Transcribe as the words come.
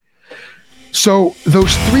So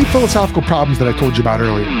those three philosophical problems that I told you about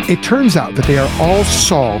earlier, it turns out that they are all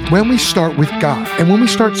solved when we start with God, and when we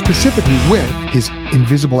start specifically with his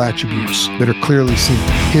invisible attributes that are clearly seen,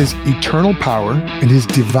 his eternal power and his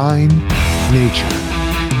divine nature.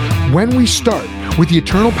 When we start with the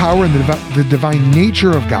eternal power and the divine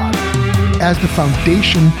nature of God as the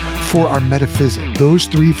foundation for our metaphysics, those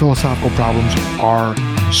three philosophical problems are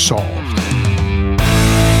solved.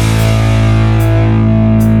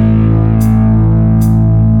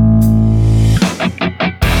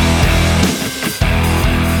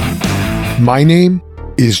 My name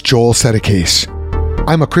is Joel Settecase.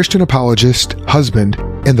 I'm a Christian apologist, husband,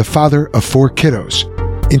 and the father of 4 kiddos.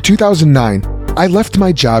 In 2009, I left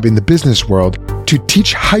my job in the business world to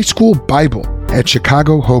teach high school Bible at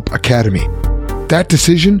Chicago Hope Academy. That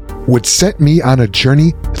decision would set me on a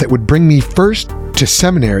journey that would bring me first to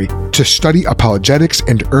seminary to study apologetics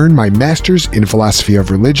and earn my master's in philosophy of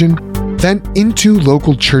religion, then into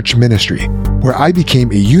local church ministry, where I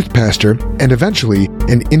became a youth pastor and eventually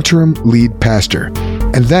an interim lead pastor,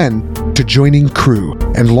 and then to joining Cru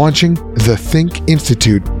and launching the Think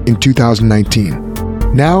Institute in 2019.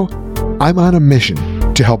 Now, I'm on a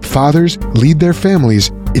mission to help fathers lead their families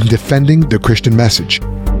in defending the Christian message.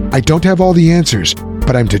 I don't have all the answers,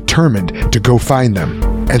 but I'm determined to go find them.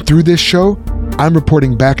 And through this show, I'm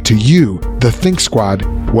reporting back to you, the Think Squad,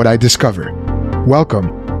 what I discover.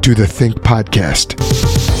 Welcome to the Think Podcast.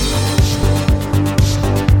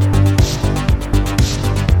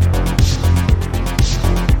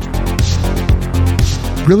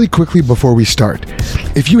 Really quickly before we start,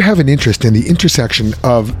 if you have an interest in the intersection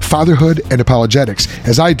of fatherhood and apologetics,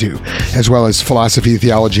 as I do, as well as philosophy,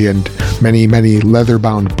 theology, and many, many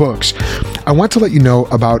leather-bound books, I want to let you know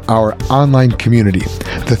about our online community,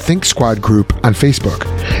 the Think Squad group on Facebook.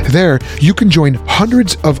 There, you can join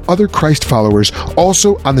hundreds of other Christ followers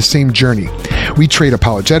also on the same journey. We trade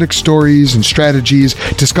apologetic stories and strategies,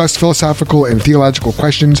 discuss philosophical and theological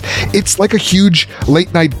questions. It's like a huge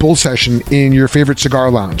late-night bull session in your favorite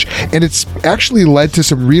cigar lounge, and it's actually led to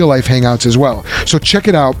some real-life hangouts as well. So check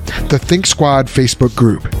it out, the Think Squad Facebook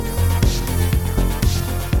group.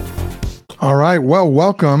 All right, well,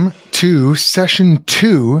 welcome to session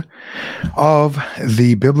 2 of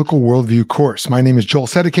the Biblical Worldview course. My name is Joel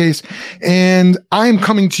Settecase, and I'm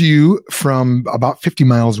coming to you from about 50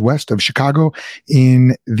 miles west of Chicago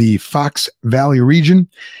in the Fox Valley region.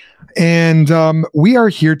 And we are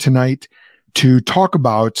here tonight to talk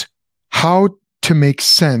about how to make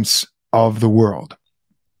sense of the world.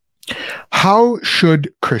 How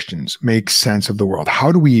should Christians make sense of the world? How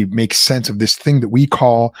do we make sense of this thing that we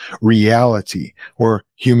call reality or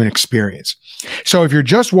human experience? So if you're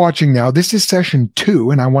just watching now, this is session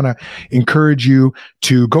 2, and I want to encourage you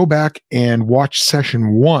to go back and watch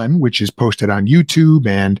session 1, which is posted on YouTube,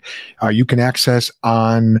 and you can access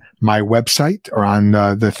on my website, or on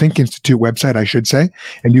the Think Institute website, I should say.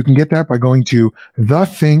 And you can get that by going to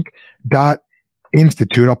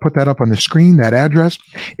thethink.institute. I'll put that up on the screen, that address.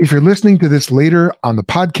 If you're listening to this later on the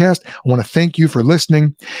podcast, I want to thank you for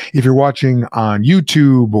listening. If you're watching on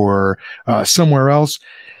YouTube or somewhere else,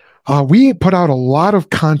 we put out a lot of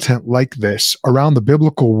content like this around the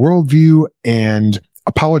biblical worldview and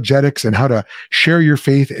apologetics and how to share your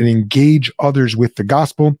faith and engage others with the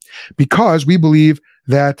gospel, because we believe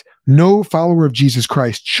that no follower of Jesus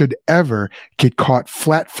Christ should ever get caught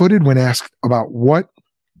flat-footed when asked about what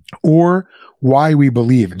or why we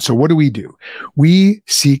believe. And so what do? We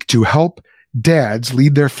seek to help dads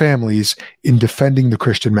lead their families in defending the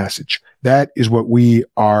Christian message. That is what we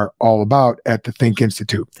are all about at the Think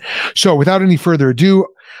Institute. So without any further ado,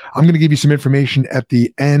 I'm going to give you some information at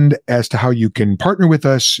the end as to how you can partner with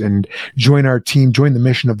us and join our team, join the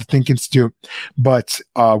mission of the Think Institute. But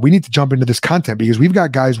we need to jump into this content because we've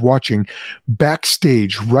got guys watching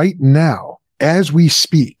backstage right now as we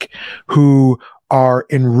speak who are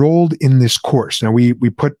enrolled in this course. Now, we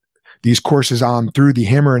put these courses on through the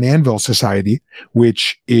Hammer and Anvil Society,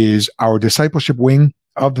 which is our discipleship wing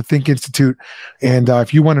of the Think Institute. And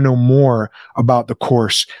if you want to know more about the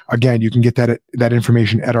course, again, you can get that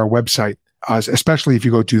information at our website, especially if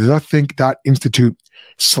you go to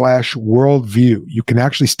thethink.institute/worldview. You can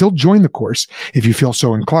actually still join the course if you feel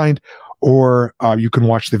so inclined, or you can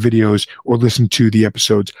watch the videos or listen to the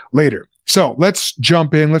episodes later. So let's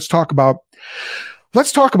jump in. Let's talk about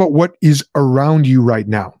what is around you right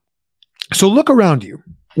now. So look around you.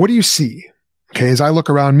 What do you see? Okay, as I look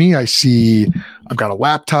around me, I've got a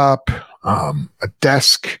laptop, a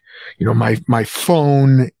desk. My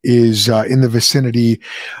phone is in the vicinity.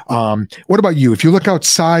 What about you? If you look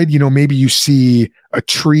outside, maybe you see a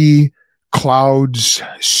tree, clouds,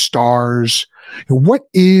 stars. What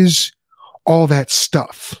is all that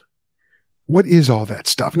stuff? What is all that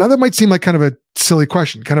stuff? Now, that might seem like kind of a silly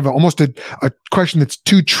question, kind of almost a question that's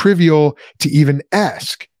too trivial to even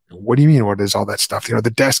ask. What do you mean? What is all that stuff?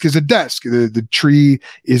 The desk is a desk. The tree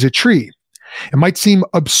is a tree. It might seem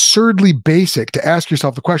absurdly basic to ask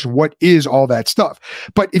yourself the question, what is all that stuff?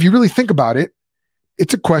 But if you really think about it,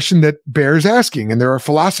 it's a question that bears asking. And there are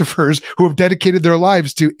philosophers who have dedicated their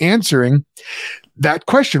lives to answering that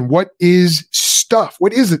question. What is stuff?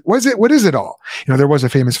 What is it? What is it all? There was a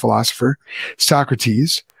famous philosopher,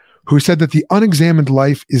 Socrates, who said that the unexamined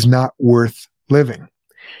life is not worth living.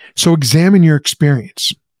 So examine your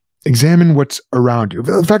experience. Examine what's around you.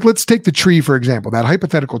 In fact, let's take the tree, for example, that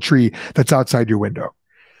hypothetical tree that's outside your window.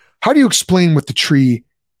 How do you explain what the tree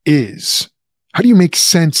is? How do you make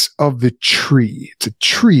sense of the tree? It's a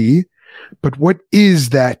tree, but what is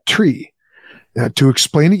that tree? To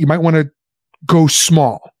explain it, you might want to go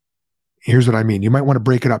small. Here's what I mean. You might want to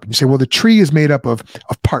break it up. And you say, well, the tree is made up of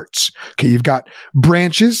parts. Okay, you've got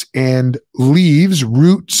branches and leaves,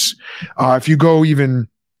 roots. If you go even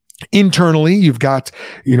internally, you've got,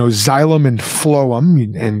 xylem and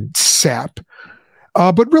phloem and sap.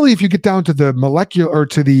 But really, if you get down to the molecular or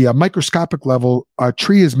to the microscopic level, a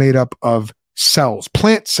tree is made up of cells,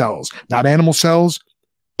 plant cells, not animal cells,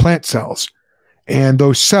 plant cells. And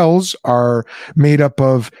those cells are made up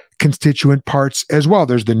of constituent parts as well.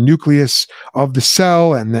 There's the nucleus of the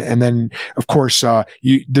cell, and then of course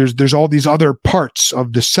there's all these other parts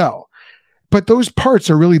of the cell. But those parts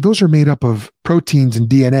are made up of proteins and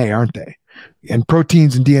DNA, aren't they? And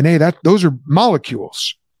proteins and DNA, those are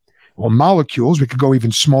molecules. Well, molecules, we could go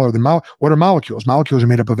even smaller than what are molecules? Molecules are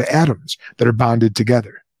made up of atoms that are bonded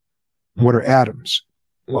together. What are atoms?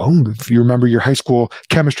 Well, if you remember your high school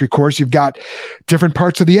chemistry course, you've got different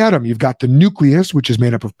parts of the atom. You've got the nucleus, which is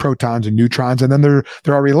made up of protons and neutrons. And then there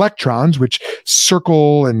are electrons, which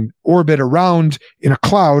circle and orbit around in a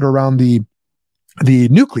cloud around the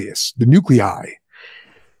nucleus, the nuclei.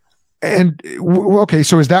 And okay,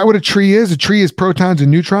 so is that what a tree is? A tree is protons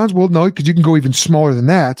and neutrons? Well, no, because you can go even smaller than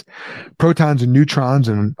that. Protons and neutrons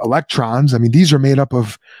and electrons. I mean, these are made up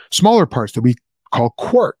of smaller parts that we call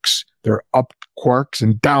quarks. They're up quarks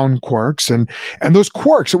and down quarks. And those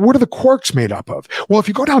quarks, what are the quarks made up of? Well, if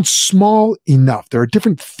you go down small enough, there are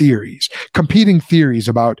different theories, competing theories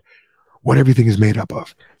about what everything is made up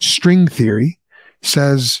of. String theory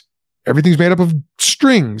says everything's made up of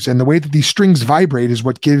strings, and the way that these strings vibrate is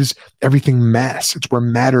what gives everything mass. It's where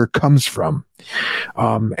matter comes from.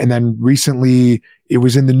 And then recently, it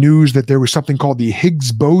was in the news that there was something called the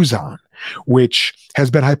Higgs boson, which has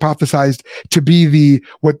been hypothesized to be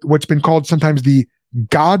what's been called sometimes the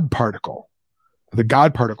God particle,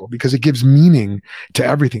 because it gives meaning to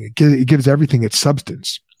everything. It gives everything its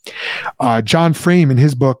substance. John Frame, in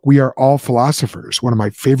his book, We Are All Philosophers, one of my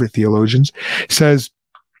favorite theologians, says,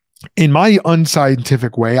 in my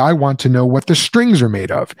unscientific way, I want to know what the strings are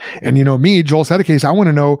made of. And me, Joel Settecase, I want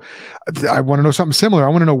to know something similar. I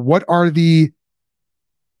want to know, what are the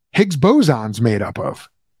Higgs bosons made up of?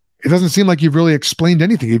 It doesn't seem like you've really explained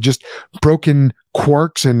anything. You've just broken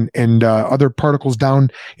quarks and other particles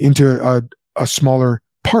down into a smaller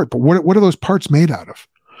part. But what are those parts made out of?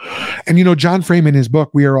 And John Frame, in his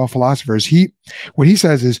book, We Are All Philosophers, what he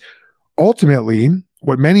says is, ultimately,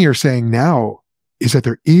 what many are saying now is that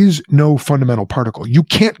there is no fundamental particle. You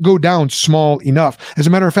can't go down small enough. As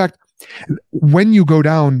a matter of fact, when you go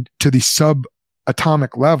down to the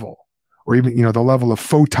subatomic level, or even, the level of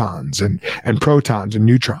photons and protons and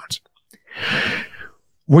neutrons,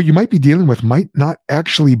 what you might be dealing with might not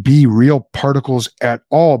actually be real particles at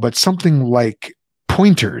all, but something like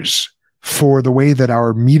pointers for the way that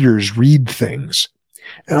our meters read things.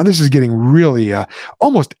 Now, this is getting really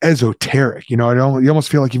almost esoteric. You almost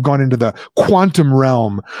feel like you've gone into the quantum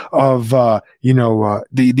realm of,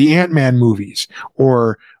 the Ant-Man movies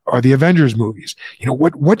or the Avengers movies.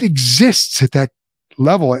 What exists at that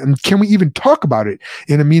level, and can we even talk about it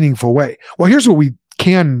in a meaningful way? Well, here's what we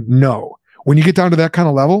can know. When you get down to that kind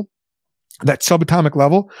of level, that subatomic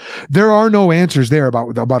level, there are no answers there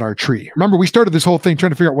about our tree. Remember, we started this whole thing trying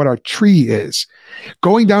to figure out what our tree is.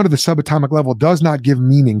 Going down to the subatomic level does not give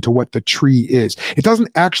meaning to what the tree is. It doesn't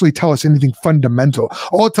actually tell us anything fundamental.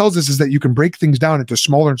 All it tells us is that you can break things down into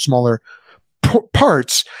smaller and smaller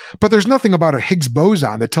parts, but there's nothing about a Higgs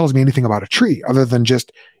boson that tells me anything about a tree other than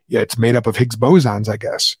just, it's made up of Higgs bosons, I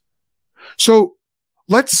guess. So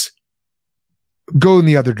let's go in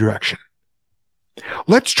the other direction.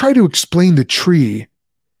 Let's try to explain the tree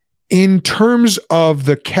in terms of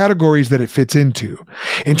the categories that it fits into,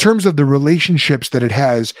 in terms of the relationships that it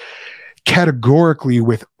has categorically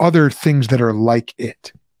with other things that are like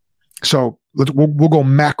it. So we'll go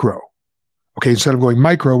macro. Okay, instead of going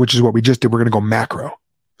micro, which is what we just did, we're going to go macro.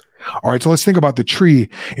 All right, so let's think about the tree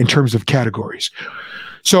in terms of categories.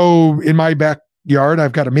 So in my backyard,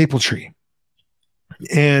 I've got a maple tree,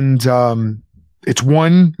 and it's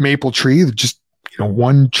one maple tree, just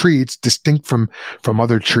one tree. It's distinct from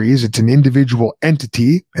other trees. It's an individual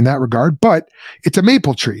entity in that regard, but it's a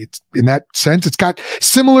maple tree. It's, in that sense, it's got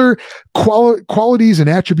similar qualities and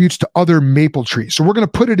attributes to other maple trees. So we're going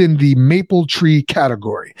to put it in the maple tree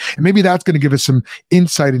category, and maybe that's going to give us some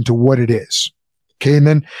insight into what it is. Okay, and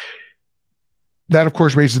then that, of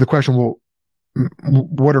course, raises the question: well,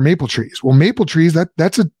 what are maple trees? Well, maple trees,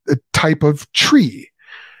 that's a type of tree.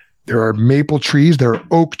 There are maple trees, there are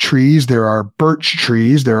oak trees, there are birch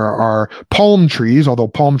trees, there are palm trees, although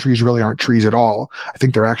palm trees really aren't trees at all. I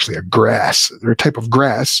think they're actually a grass. They're a type of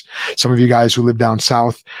grass. Some of you guys who live down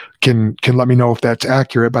south can let me know if that's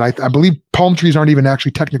accurate, but I believe palm trees aren't even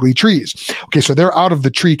actually technically trees. Okay, so they're out of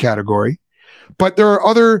the tree category, but there are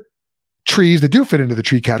other trees that do fit into the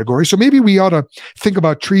tree category. So maybe we ought to think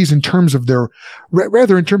about trees in terms of their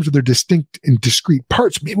distinct and discrete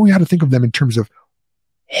parts. Maybe we ought to think of them in terms of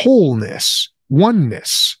wholeness,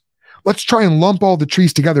 oneness. Let's try and lump all the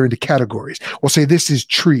trees together into categories. We'll say this is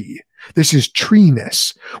tree. This is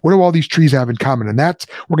treeness. What do all these trees have in common? And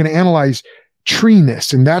we're going to analyze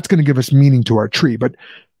treeness, and that's going to give us meaning to our tree. But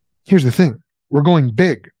here's the thing. We're going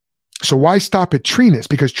big. So why stop at treeness?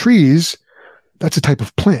 Because trees, that's a type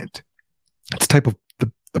of plant. It's a type of the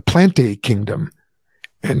Plantae kingdom.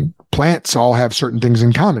 And plants all have certain things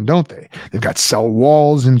in common, don't they? They've got cell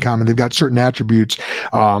walls in common. They've got certain attributes.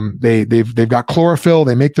 They've got chlorophyll.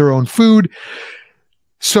 They make their own food.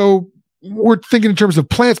 So we're thinking in terms of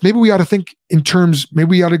plants. Maybe we ought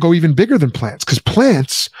to go even bigger than plants, because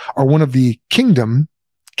plants are one of the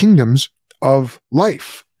kingdoms of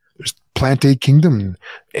life. There's Plantae kingdom,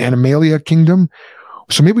 Animalia kingdom.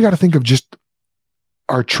 So maybe we got to think of just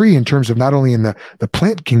our tree in terms of not only in the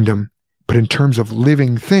plant kingdom, but in terms of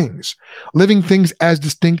living things as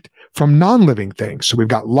distinct from non-living things. So we've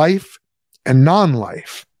got life and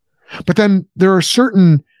non-life. But then there are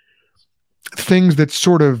certain things that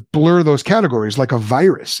sort of blur those categories, like a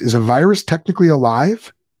virus. Is a virus technically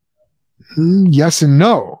alive? Yes and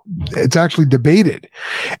no. It's actually debated.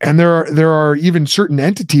 And there are even certain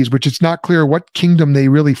entities which it's not clear what kingdom they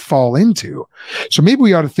really fall into. So maybe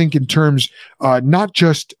we ought to think in terms not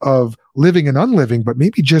just of living and unliving, but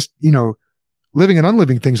maybe just, living and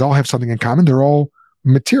unliving things all have something in common. They're all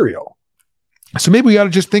material. So maybe we ought to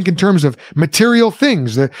just think in terms of material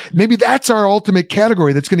things. Maybe that's our ultimate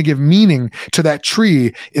category that's going to give meaning to that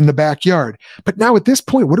tree in the backyard. But now at this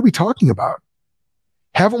point, what are we talking about?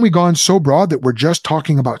 Haven't we gone so broad that we're just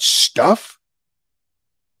talking about stuff?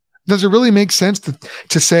 Does it really make sense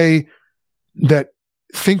to say that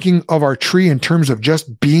thinking of our tree in terms of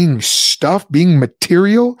just being stuff, being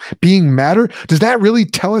material, being matter, does that really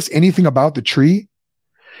tell us anything about the tree?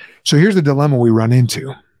 So here's the dilemma we run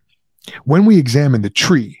into. When we examine the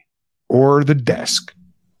tree or the desk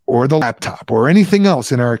or the laptop or anything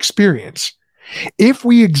else in our experience, if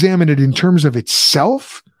we examine it in terms of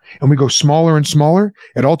itself and we go smaller and smaller,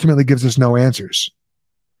 it ultimately gives us no answers.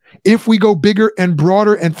 If we go bigger and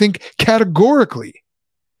broader and think categorically,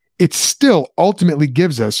 it still ultimately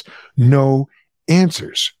gives us no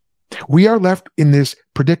answers. We are left in this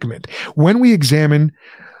predicament. When we examine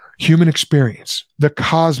human experience, the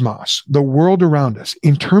cosmos, the world around us,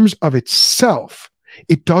 in terms of itself,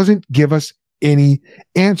 it doesn't give us any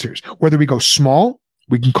answers. Whether we go small,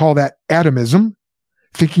 we can call that atomism,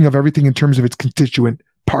 thinking of everything in terms of its constituent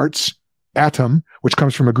parts, atom, which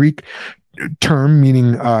comes from a Greek term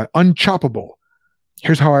meaning unchoppable.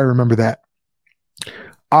 Here's how I remember that.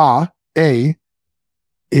 A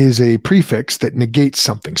is a prefix that negates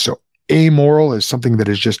something. So amoral is something that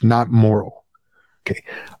is just not moral. Okay.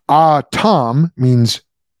 Atom means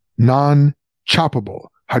non-choppable.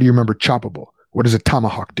 How do you remember choppable? What does a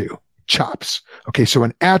tomahawk do? Chops. Okay. So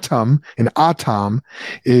an atom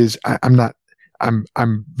is,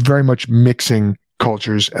 I'm very much mixing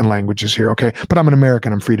cultures and languages here. Okay. But I'm an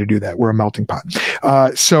American. I'm free to do that. We're a melting pot.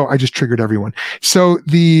 So I just triggered everyone. So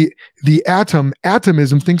the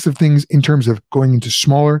atomism thinks of things in terms of going into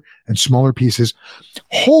smaller and smaller pieces.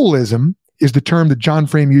 Holism is the term that John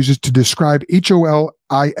Frame uses to describe HOLISM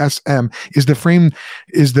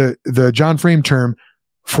is the John Frame term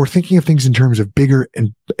for thinking of things in terms of bigger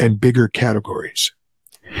and bigger categories.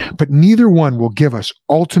 But neither one will give us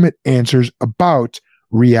ultimate answers about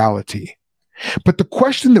reality. But the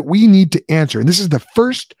question that we need to answer, and this is the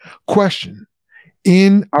first question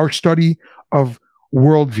in our study of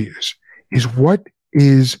worldviews, is what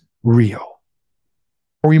is real?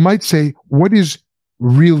 Or we might say, what is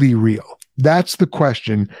really real? That's the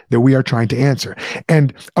question that we are trying to answer.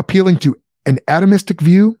 And appealing to an atomistic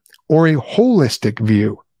view or a holistic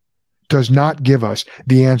view does not give us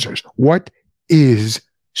the answers. What is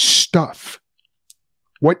stuff?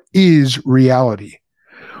 What is reality?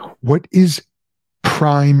 What is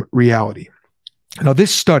prime reality? Now,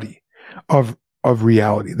 this study of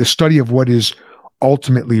reality, the study of what is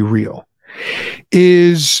ultimately real,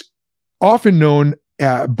 is often known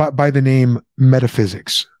by the name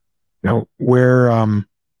metaphysics. Now, where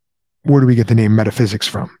do we get the name metaphysics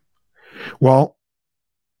from? Well,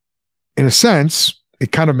 in a sense,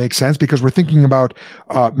 it kind of makes sense because we're thinking about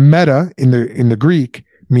meta in the Greek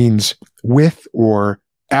means with or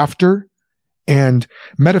after, and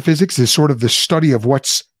metaphysics is sort of the study of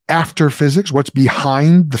what's after physics, what's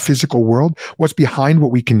behind the physical world, what's behind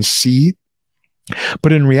what we can see.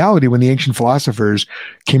 But in reality, when the ancient philosophers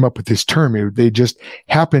came up with this term, they just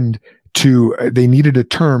happened to, they needed a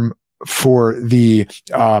term for the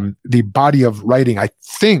body of writing. I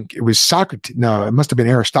think it was Socrates. No, it must have been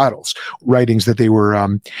Aristotle's writings that they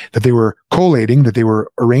were collating, that they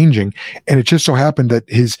were arranging. And it just so happened that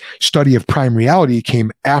his study of prime reality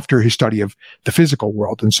came after his study of the physical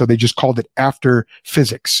world. And so they just called it after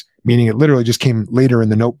physics, meaning it literally just came later in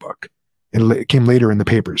the notebook. It came later in the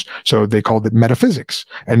papers. So they called it metaphysics.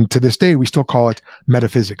 And to this day, we still call it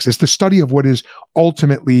metaphysics. It's the study of what is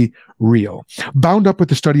ultimately real. Bound up with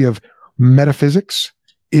the study of metaphysics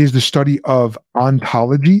is the study of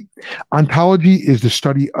ontology. Ontology is the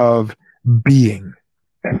study of being.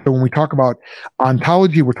 And so when we talk about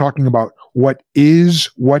ontology, we're talking about what is,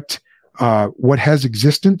 what has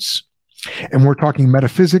existence. And we're talking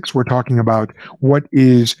metaphysics. We're talking about what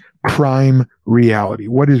is prime reality,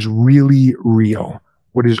 what is really real,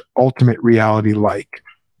 what is ultimate reality like,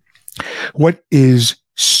 what is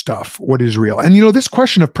stuff, what is real. And this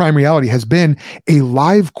question of prime reality has been a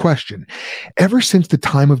live question ever since the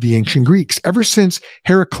time of the ancient Greeks, ever since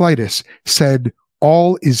Heraclitus said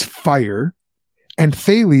all is fire and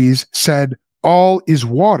Thales said all is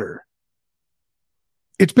water.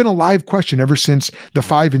 It's been a live question ever since the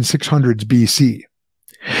 500s and 600s BC.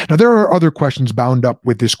 Now, there are other questions bound up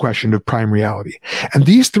with this question of prime reality. And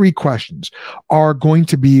these three questions are going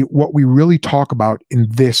to be what we really talk about in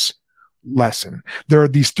this lesson. There are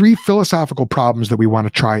these three philosophical problems that we want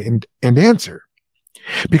to try and answer.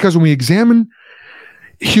 Because when we examine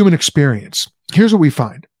human experience, here's what we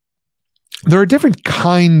find. There are different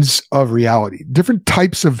kinds of reality. Different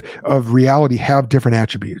types of reality have different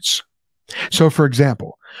attributes. So, for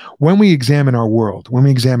example, when we examine our world, when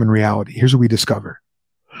we examine reality, here's what we discover.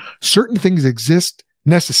 Certain things exist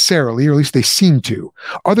necessarily, or at least they seem to.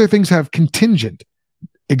 Other things have contingent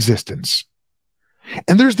existence.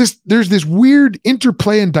 And there's this weird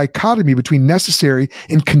interplay and dichotomy between necessary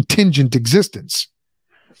and contingent existence.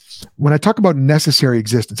 When I talk about necessary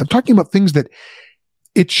existence, I'm talking about things that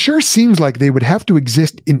it sure seems like they would have to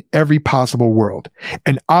exist in every possible world.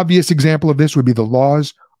 An obvious example of this would be the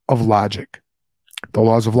laws of logic. The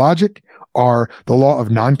laws of logic are the law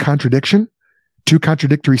of non-contradiction. Two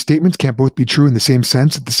contradictory statements can't both be true in the same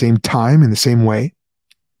sense at the same time in the same way.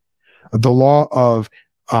 The law of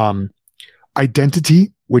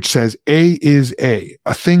identity, which says A is A.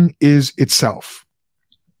 A thing is itself,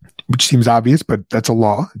 which seems obvious, but that's a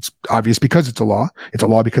law. It's obvious because it's a law. It's a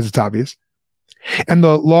law because it's obvious. And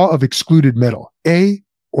the law of excluded middle. A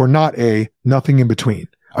or not A, nothing in between.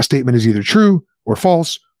 A statement is either true or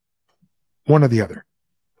false, one or the other.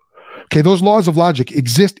 Okay, those laws of logic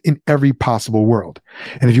exist in every possible world.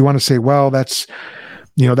 And if you want to say, well, that's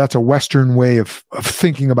a Western way of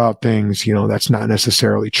thinking about things, that's not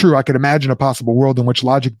necessarily true. I could imagine a possible world in which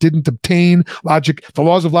logic didn't obtain logic. The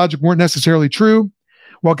laws of logic weren't necessarily true.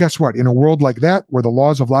 Well, guess what? In a world like that, where the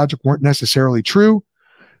laws of logic weren't necessarily true,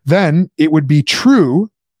 then it would be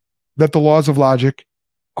true that the laws of logic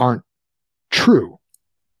aren't true.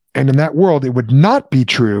 And in that world, it would not be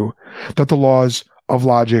true that the laws of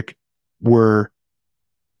logic were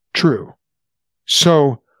true.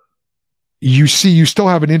 So you see, you still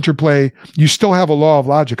have an interplay. You still have a law of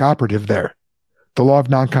logic operative there. The law of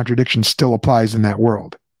non-contradiction still applies in that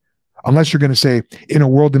world. Unless you're going to say, in a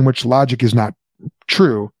world in which logic is not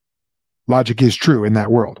true, logic is true in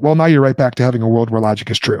that world. Well, now you're right back to having a world where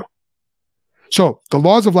logic is true. So the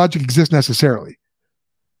laws of logic exist necessarily.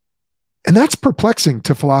 And that's perplexing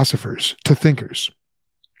to philosophers, to thinkers.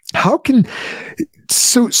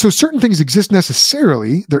 So certain things exist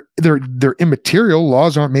necessarily. They're immaterial.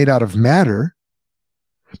 Laws aren't made out of matter.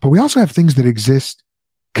 But we also have things that exist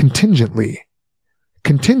contingently.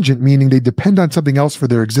 Contingent meaning they depend on something else for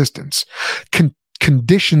their existence.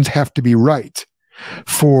 Conditions have to be right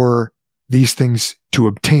for these things to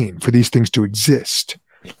obtain, for these things to exist.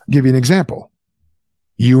 I'll give you an example.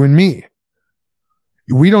 You and me.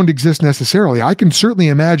 We don't exist necessarily. I can certainly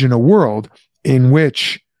imagine a world in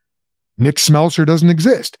which Nick Smelser doesn't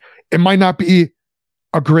exist. It might not be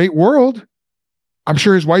a great world. I'm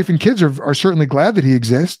sure his wife and kids are certainly glad that he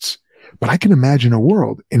exists, but I can imagine a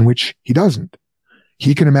world in which he doesn't.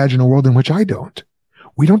 He can imagine a world in which I don't.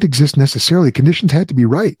 We don't exist necessarily. Conditions had to be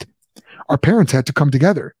right. Our parents had to come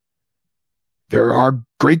together. There are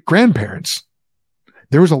great-grandparents.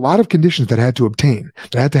 There was a lot of conditions that had to obtain,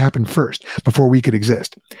 that had to happen first before we could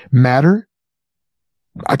exist. Matter,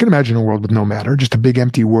 I can imagine a world with no matter, just a big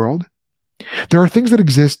empty world. There are things that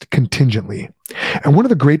exist contingently. And one of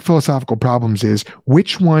the great philosophical problems is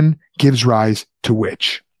which one gives rise to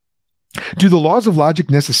which? Do the laws of logic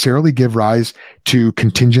necessarily give rise to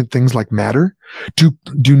contingent things like matter? Do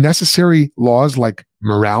necessary laws like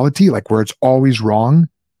morality, like where it's always wrong,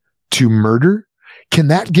 to murder, can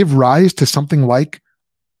that give rise to something like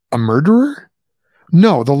a murderer?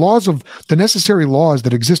 No, the necessary laws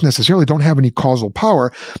that exist necessarily don't have any causal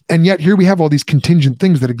power. And yet here we have all these contingent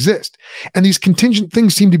things that exist. And these contingent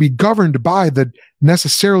things seem to be governed by the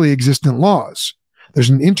necessarily existent laws. There's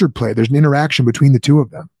an interplay. There's an interaction between the two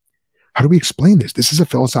of them. How do we explain this? This is a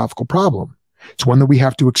philosophical problem. It's one that we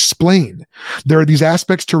have to explain. There are these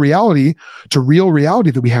aspects to reality, to real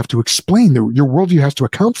reality, that we have to explain. Your worldview has to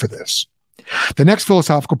account for this. The next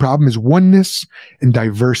philosophical problem is oneness and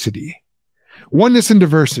diversity. Oneness and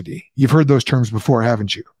diversity. You've heard those terms before,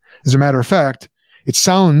 haven't you? As a matter of fact, it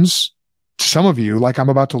sounds to some of you like I'm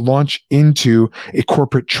about to launch into a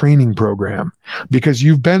corporate training program because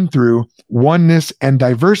you've been through oneness and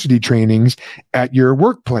diversity trainings at your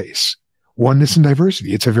workplace. Oneness and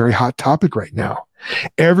diversity. It's a very hot topic right now.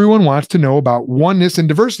 Everyone wants to know about oneness and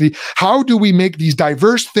diversity. How do we make these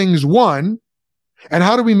diverse things one? And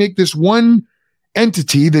how do we make this one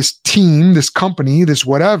entity, this team, this company, this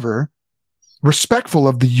whatever, respectful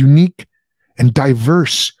of the unique and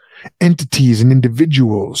diverse entities and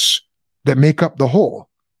individuals that make up the whole?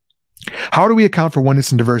 How do we account for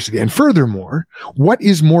oneness and diversity? And furthermore, what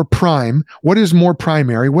is more prime? What is more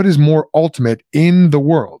primary? What is more ultimate in the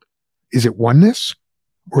world? Is it oneness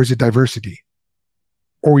or is it diversity?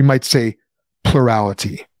 Or we might say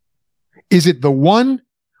plurality. Is it the one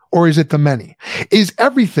or is it the many? Is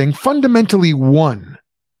everything fundamentally one,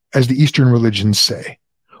 as the Eastern religions say?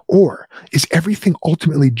 Or is everything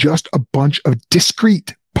ultimately just a bunch of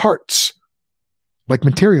discrete parts, like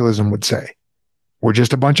materialism would say? We're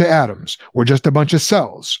just a bunch of atoms. We're just a bunch of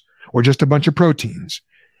cells. We're just a bunch of proteins.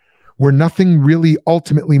 We're nothing really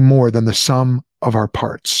ultimately more than the sum of our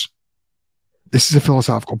parts. This is a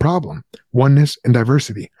philosophical problem, oneness and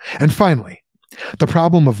diversity. And finally, the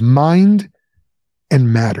problem of mind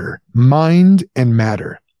and matter. Mind and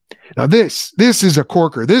matter. Now this is a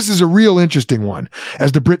corker. This is a real interesting one.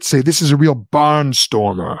 As the Brits say, this is a real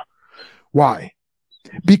barnstormer. Why?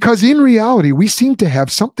 Because in reality, we seem to have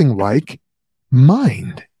something like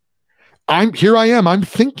mind. I'm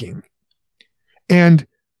thinking. And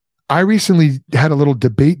I recently had a little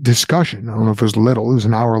debate discussion. I don't know if it was little, it was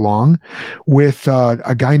an hour long, with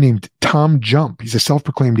a guy named Tom Jump. He's a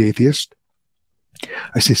self-proclaimed atheist.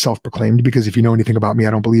 I say self-proclaimed because if you know anything about me,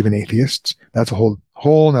 I don't believe in atheists. That's a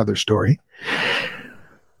whole nother story.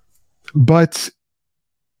 But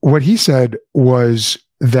what he said was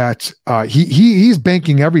that he's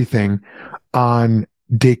banking everything on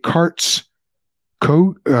Descartes'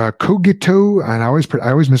 cogito, and I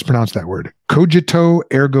always mispronounce that word. Cogito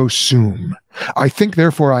ergo sum. I think,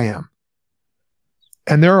 therefore I am.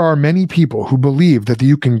 And there are many people who believe that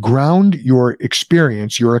you can ground your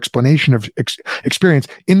experience, your explanation of experience,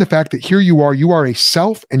 in the fact that here you are a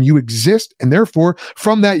self and you exist. And therefore,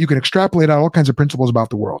 from that, you can extrapolate out all kinds of principles about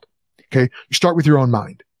the world. Okay. You start with your own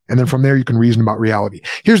mind. And then from there, you can reason about reality.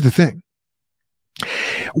 Here's the thing.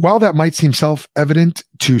 While that might seem self-evident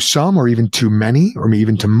to some, or even to many, or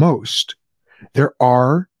even to most, there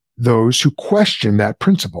are those who question that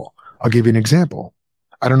principle. I'll give you an example.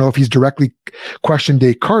 I don't know if he's directly questioned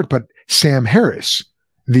Descartes, but Sam Harris,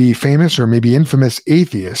 the famous or maybe infamous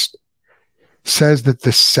atheist, says that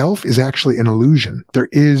the self is actually an illusion. There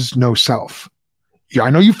is no self. Yeah,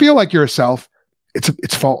 I know you feel like you're a self.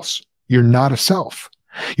 It's false. You're not a self.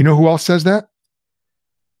 You know who else says that?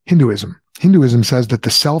 Hinduism. Hinduism says that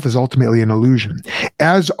the self is ultimately an illusion,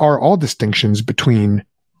 as are all distinctions between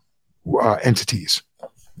entities.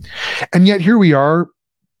 And yet here we are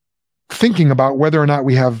thinking about whether or not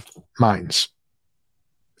we have minds.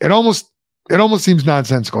 It almost seems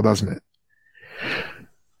nonsensical, doesn't it?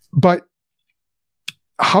 But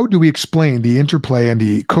how do we explain the interplay and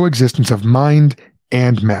the coexistence of mind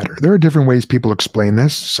and matter. There are different ways people explain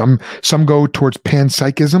this. Some go towards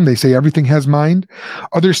panpsychism. They say everything has mind.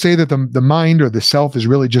 Others say that the mind or the self is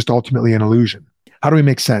really just ultimately an illusion. How do we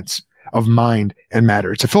make sense of mind and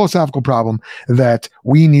matter? It's a philosophical problem that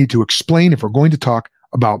we need to explain if we're going to talk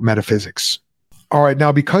about metaphysics. All right,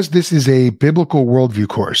 now because this is a biblical worldview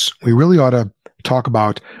course, we really ought to talk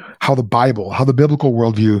about how the biblical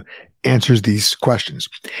worldview answers these questions.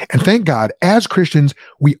 And thank God, as Christians,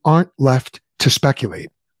 we aren't left to speculate.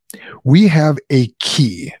 We have a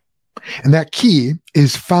key, and that key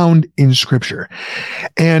is found in Scripture.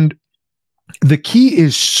 And the key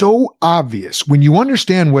is so obvious when you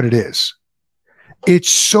understand what it is. It's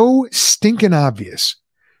so stinking obvious.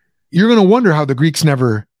 You're going to wonder how the Greeks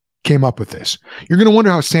never came up with this. You're going to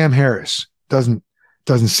wonder how Sam Harris doesn't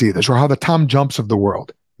see this, or how the Tom Jumps of the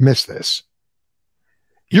world miss this.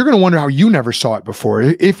 You're going to wonder how you never saw it before,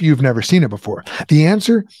 if you've never seen it before. The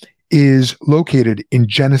answer is located in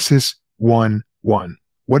Genesis 1:1.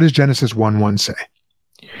 What does Genesis 1:1 say?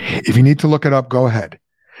 If you need to look it up, go ahead.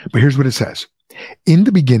 But here's what it says. In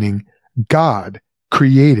the beginning, God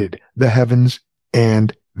created the heavens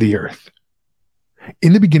and the earth.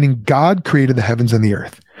 In the beginning, God created the heavens and the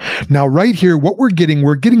earth. Now, right here, what we're getting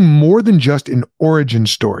more than just an origin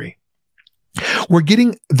story. We're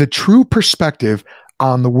getting the true perspective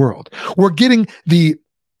on the world. We're getting the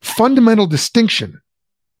fundamental distinction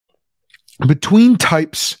between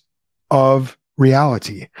types of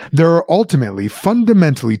reality. There are ultimately,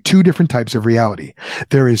 fundamentally, two different types of reality.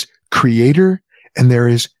 There is creator and there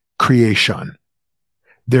is creation.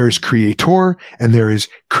 There is creator and there is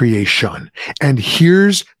creation. And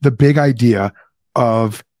here's the big idea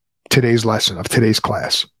of today's lesson, of today's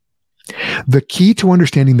class. The key to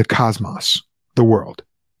understanding the cosmos, the world,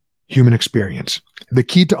 human experience, the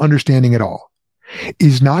key to understanding it all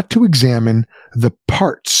is not to examine the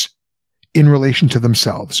parts in relation to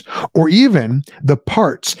themselves, or even the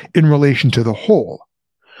parts in relation to the whole,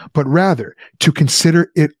 but rather to consider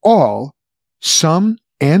it all, sum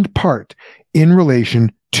and part, in relation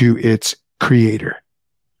to its creator.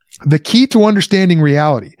 The key to understanding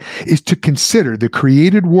reality is to consider the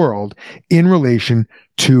created world in relation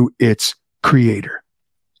to its creator.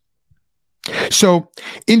 So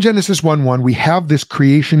in Genesis 1:1, we have this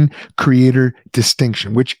creation-creator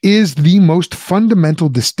distinction, which is the most fundamental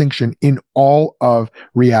distinction in all of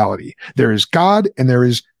reality. There is God and there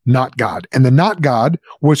is not God. And the not God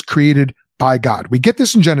was created by God. We get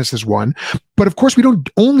this in Genesis 1, but of course we don't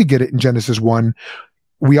only get it in Genesis 1.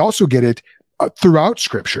 We also get it throughout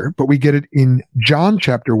Scripture, but we get it in John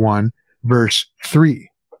chapter 1, verse 3.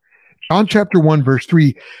 John chapter 1, verse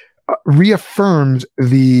 3 reaffirms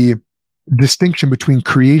the distinction between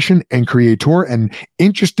creation and creator. And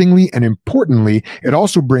interestingly and importantly, it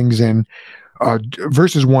also brings in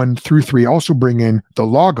verses 1-3 also bring in the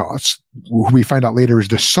Logos, who we find out later is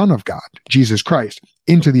the Son of God, Jesus Christ,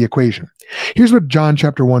 into the equation. Here's what John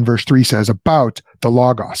chapter 1, verse 3 says about the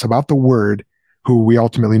Logos, about the Word, who we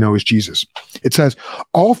ultimately know is Jesus. It says,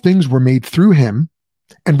 all things were made through him,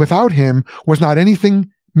 and without him was not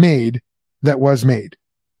anything made that was made.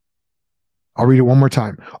 I'll read it one more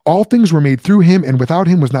time. All things were made through him, and without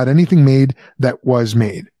him was not anything made that was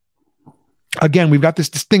made. Again, we've got this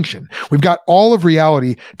distinction. We've got all of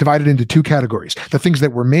reality divided into two categories, the things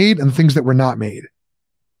that were made and the things that were not made.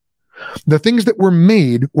 The things that were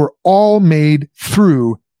made were all made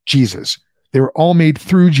through Jesus. They were all made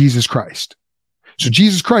through Jesus Christ. So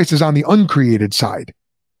Jesus Christ is on the uncreated side.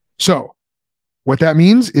 So what that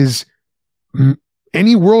means is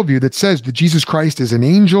any worldview that says that Jesus Christ is an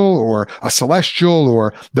angel or a celestial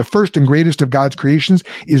or the first and greatest of God's creations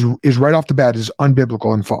is right off the bat is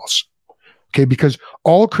unbiblical and false. Okay, because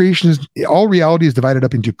all reality is divided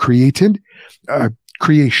up into created,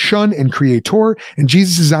 creation, and creator, and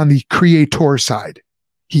Jesus is on the creator side.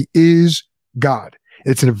 He is God.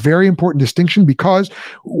 It's a very important distinction because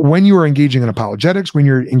when you are engaging in apologetics, when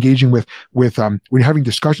you're engaging with when you're having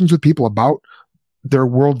discussions with people about their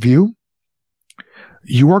worldview,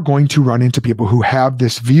 you are going to run into people who have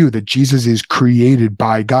this view that Jesus is created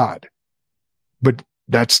by God. But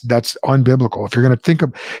that's unbiblical. If you're going to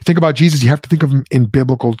think about Jesus, you have to think of him in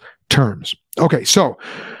biblical terms. Okay, so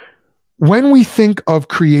when we think of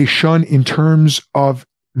creation in terms of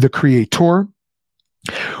the creator,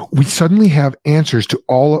 we suddenly have answers to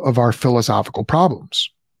all of our philosophical problems.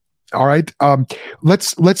 All right.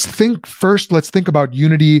 Let's think about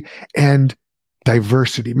unity and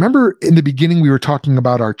diversity. Remember in the beginning, we were talking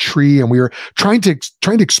about our tree and we were trying to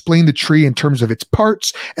explain the tree in terms of its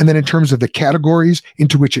parts and then in terms of the categories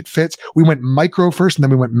into which it fits. We went micro first and then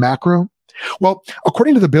we went macro. Well,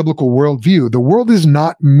 according to the biblical worldview, the world is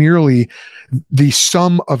not merely the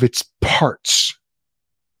sum of its parts.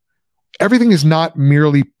 Everything is not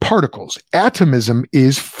merely particles. Atomism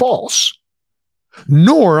is false.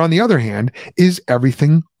 Nor, on the other hand, is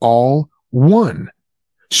everything all one,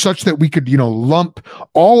 such that we could, lump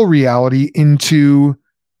all reality into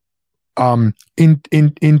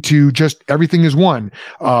just everything is one,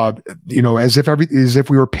 as if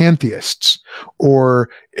we were pantheists, or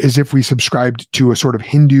as if we subscribed to a sort of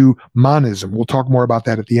Hindu monism. We'll talk more about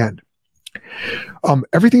that at the end.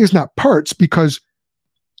 Everything is not parts because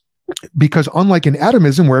unlike in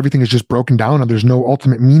atomism, where everything is just broken down and there's no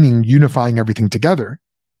ultimate meaning unifying everything together,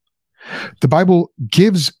 the Bible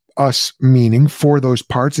gives us meaning for those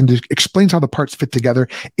parts and explains how the parts fit together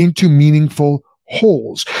into meaningful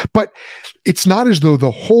wholes. But it's not as though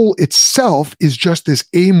the whole itself is just this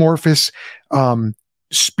amorphous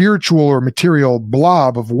spiritual or material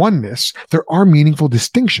blob of oneness. There are meaningful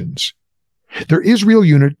distinctions. There is real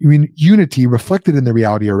unity reflected in the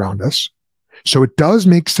reality around us. So it does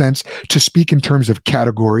make sense to speak in terms of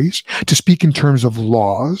categories, to speak in terms of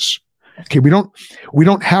laws. Okay, we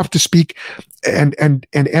don't have to speak and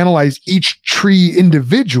analyze each tree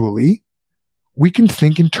individually. We can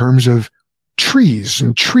think in terms of trees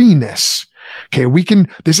and treeness. Okay,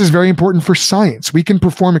 this is very important for science. We can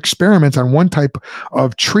perform experiments on one type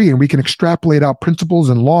of tree and we can extrapolate out principles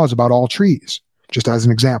and laws about all trees, just as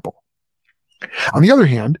an example. On the other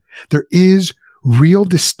hand, there is real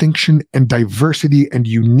distinction and diversity and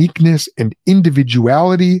uniqueness and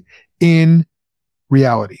individuality in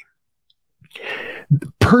reality.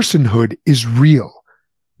 Personhood is real.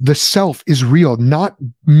 The self is real, not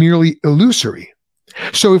merely illusory.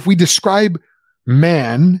 So if we describe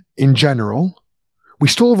man in general, we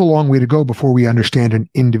still have a long way to go before we understand an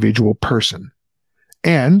individual person.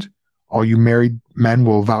 And all you married men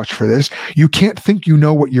will vouch for this. You can't think you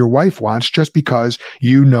know what your wife wants just because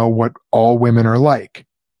you know what all women are like.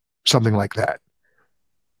 Something like that.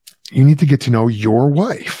 You need to get to know your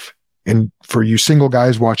wife. And for you single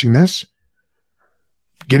guys watching this,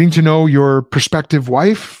 getting to know your prospective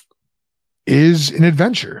wife is an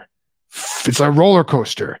adventure. It's a roller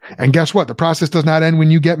coaster. And guess what? The process does not end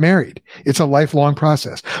when you get married. It's a lifelong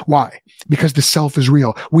process. Why? Because the self is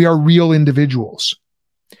real. We are real individuals.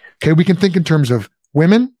 Okay, we can think in terms of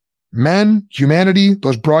women, men, humanity,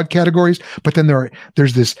 those broad categories, but then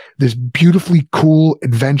there's this beautifully cool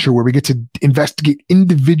adventure where we get to investigate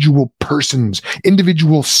individual persons,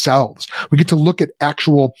 individual selves. We get to look at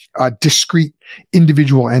actual discrete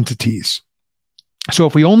individual entities. So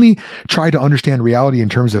if we only try to understand reality in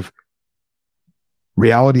terms of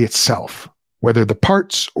reality itself, whether the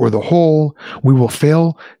parts or the whole, we will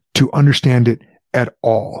fail to understand it at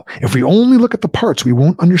all. If we only look at the parts, we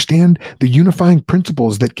won't understand the unifying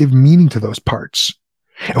principles that give meaning to those parts.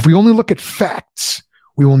 If we only look at facts,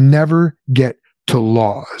 we will never get to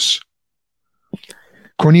laws.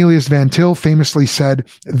 Cornelius Van Til famously said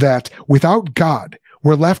that without God,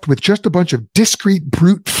 we're left with just a bunch of discrete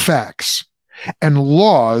brute facts and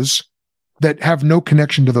laws that have no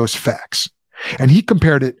connection to those facts. And he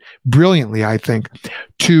compared it brilliantly, I think,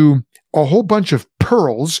 to a whole bunch of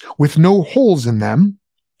pearls with no holes in them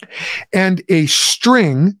and a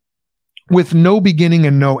string with no beginning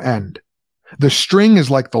and no end. The string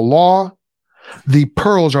is like the law. The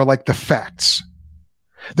pearls are like the facts.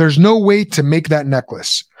 There's no way to make that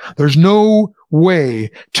necklace. There's no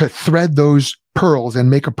way to thread those pearls and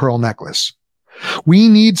make a pearl necklace. We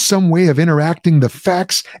need some way of interacting the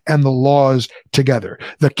facts and the laws together,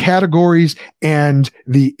 the categories and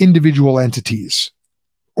the individual entities,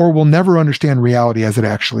 or we'll never understand reality as it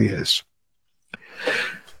actually is.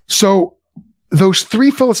 So those three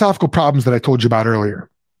philosophical problems that I told you about earlier,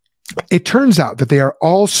 it turns out that they are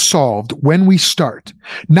all solved when we start,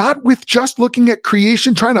 not with just looking at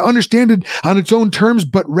creation, trying to understand it on its own terms,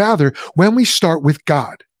 but rather when we start with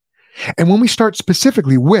God. And when we start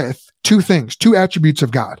specifically with two things, two attributes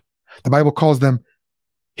of God. The Bible calls them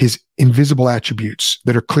his invisible attributes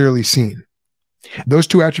that are clearly seen. Those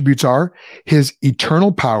two attributes are his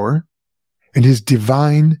eternal power and his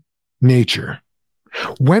divine nature.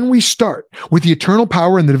 When we start with the eternal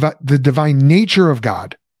power and the divine nature of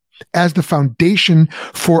God as the foundation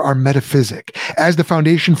for our metaphysic, as the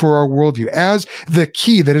foundation for our worldview, as the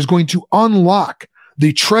key that is going to unlock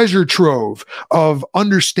the treasure trove of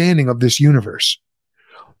understanding of this universe,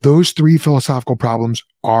 those three philosophical problems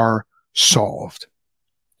are solved.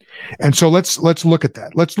 And so let's look at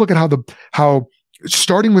that. Let's look at how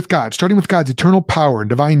starting with God's eternal power and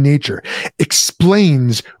divine nature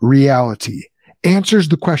explains reality, answers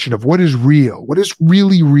the question of what is real, what is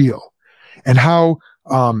really real, and how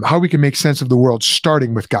how we can make sense of the world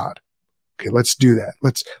starting with God. Okay, let's do that.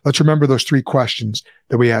 Let's remember those three questions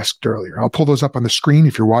that we asked earlier. I'll pull those up on the screen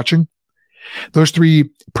if you're watching. Those three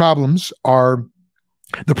problems are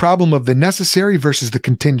the problem of the necessary versus the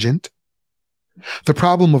contingent, the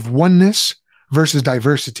problem of oneness versus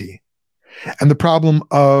diversity, and the problem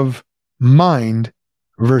of mind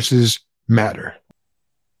versus matter.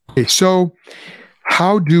 Okay, so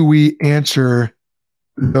how do we answer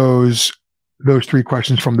those three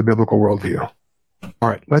questions from the biblical worldview? All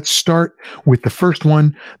right, let's start with the first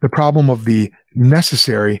one, the problem of the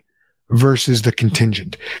necessary versus the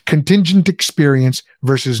contingent. Contingent experience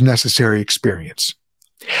versus necessary experience.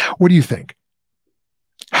 What do you think?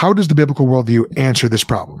 How does the biblical worldview answer this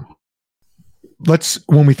problem?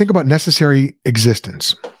 When we think about necessary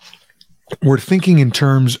existence, we're thinking in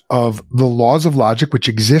terms of the laws of logic which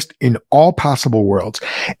exist in all possible worlds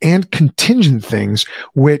and contingent things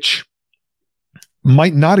which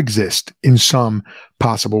might not exist in some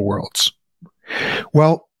possible worlds.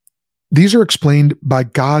 Well, these are explained by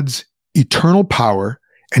God's eternal power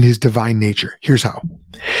and his divine nature. Here's how.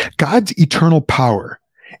 God's eternal power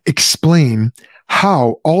explain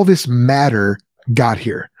how all this matter got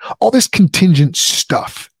here, all this contingent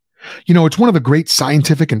stuff. You know, it's one of the great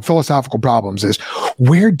scientific and philosophical problems is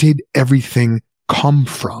where did everything come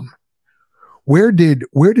from? Where did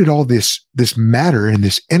all this matter and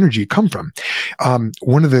this energy come from?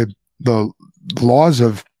 One of the laws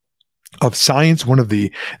of science, one of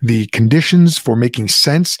the conditions for making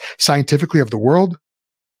sense scientifically of the world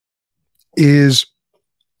is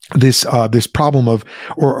this problem of,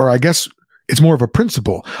 or I guess it's more of a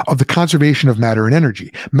principle of the conservation of matter and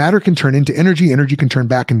energy. Matter can turn into energy, energy can turn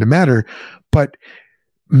back into matter, but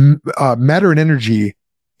matter and energy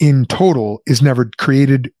in total is never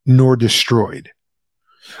created nor destroyed.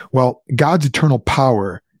 Well, God's eternal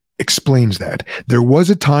power explains that. There was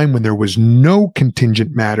a time when there was no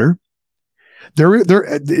contingent matter. There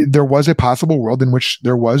was a possible world in which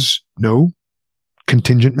there was no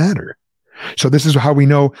contingent matter. So this is how we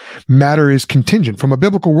know matter is contingent. From a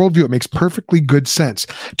biblical worldview, it makes perfectly good sense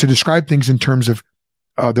to describe things in terms of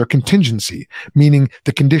their contingency, meaning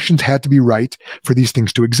the conditions had to be right for these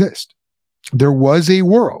things to exist. There was a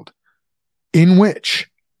world in which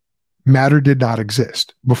matter did not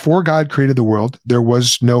exist. Before God created the world, there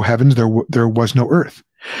was no heavens, there was no earth.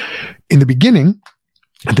 In the beginning,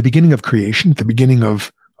 at the beginning of creation, at the beginning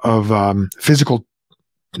of physical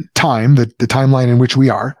time, the timeline in which we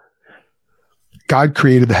are, God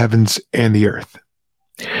created the heavens and the earth.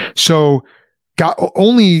 So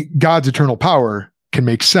only God's eternal power can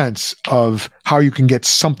make sense of how you can get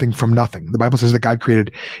something from nothing. The Bible says that God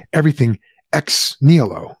created everything ex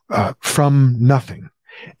nihilo, from nothing.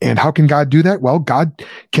 And how can God do that? Well, God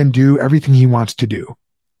can do everything he wants to do.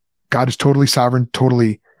 God is totally sovereign,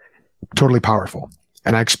 totally powerful.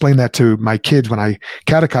 And I explain that to my kids when I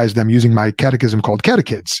catechize them using my catechism called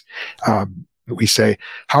Catechids. We say,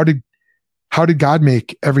 how did God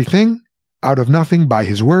make everything out of nothing by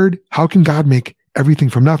his word? How can God make everything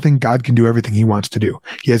from nothing? God can do everything he wants to do.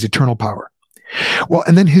 He has eternal power. Well,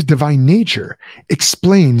 and then his divine nature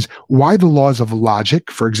explains why the laws of logic,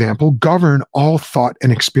 for example, govern all thought and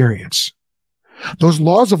experience. Those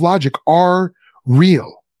laws of logic are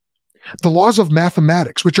real. The laws of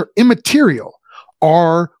mathematics, which are immaterial,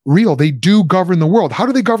 are real. They do govern the world. How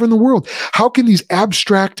do they govern the world? How can these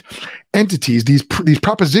abstract entities, these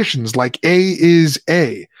propositions like A is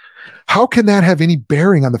A, how can that have any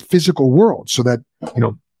bearing on the physical world? So that,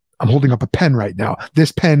 I'm holding up a pen right now.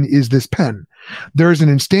 This pen is this pen. There is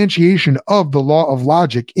an instantiation of the law of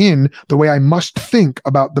logic in the way I must think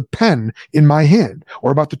about the pen in my hand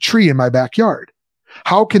or about the tree in my backyard.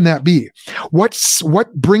 How can that be?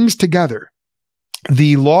 What brings together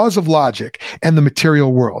the laws of logic and the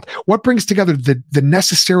material world? What brings together the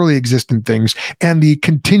necessarily existent things and the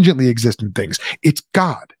contingently existent things? It's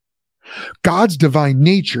God. God's divine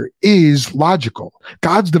nature is logical.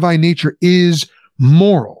 God's divine nature is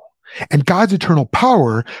moral. And God's eternal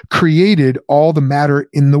power created all the matter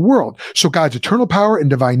in the world. So God's eternal power and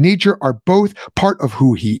divine nature are both part of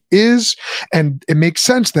who he is. And it makes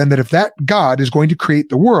sense then that if that God is going to create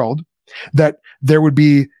the world, that there would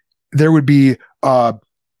be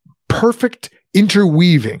perfect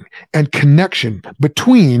interweaving and connection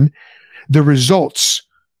between the results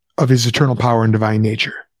of his eternal power and divine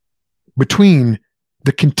nature, between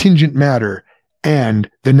the contingent matter and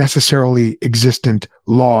the necessarily existent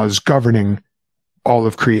laws governing all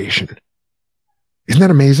of creation. Isn't that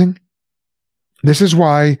amazing? This is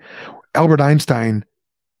why Albert Einstein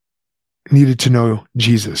needed to know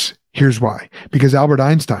Jesus. Here's why. Because Albert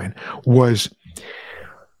Einstein was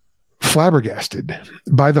flabbergasted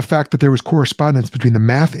by the fact that there was correspondence between the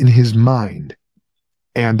math in his mind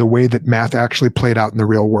and the way that math actually played out in the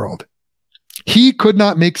real world. He could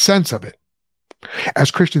not make sense of it.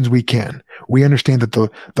 As Christians, we can. We understand that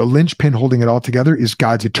the linchpin holding it all together is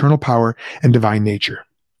God's eternal power and divine nature.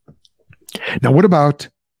 Now, what about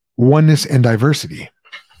oneness and diversity?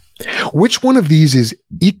 Which one of these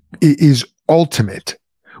is ultimate?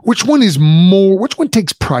 Which one is more? Which one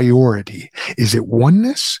takes priority? Is it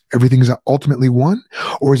oneness? Everything is ultimately one?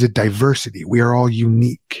 Or is it diversity? We are all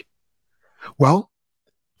unique. Well,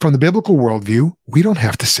 from the biblical worldview, we don't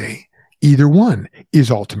have to say either one is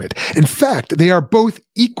ultimate. In fact, they are both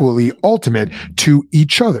equally ultimate to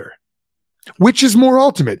each other. Which is more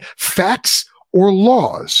ultimate, facts or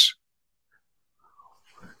laws?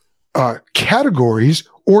 Categories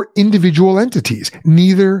or individual entities?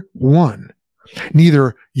 Neither one.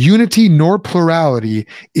 Neither unity nor plurality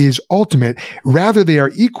is ultimate. Rather, they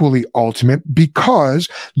are equally ultimate because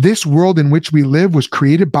this world in which we live was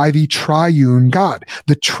created by the triune God.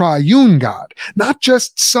 The triune God. Not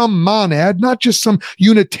just some monad, not just some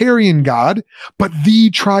Unitarian God, but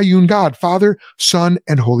the triune God, Father, Son,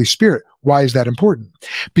 and Holy Spirit. Why is that important?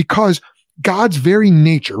 Because God's very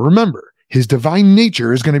nature, remember, his divine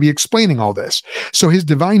nature is going to be explaining all this. So his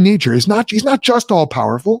divine nature he's not just all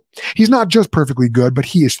powerful. He's not just perfectly good, but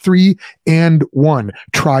he is 3 and 1.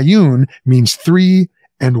 Triune means 3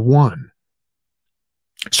 and 1.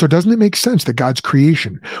 So doesn't it make sense that God's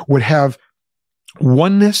creation would have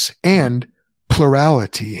oneness and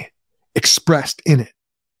plurality expressed in it?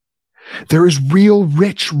 There is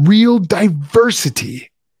real diversity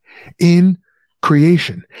in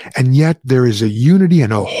creation. And yet there is a unity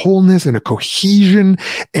and a wholeness and a cohesion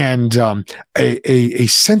and a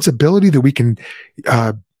sensibility that we can,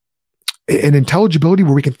 an intelligibility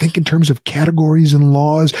where we can think in terms of categories and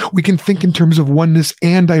laws. We can think in terms of oneness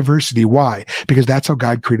and diversity. Why? Because that's how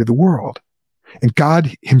God created the world. And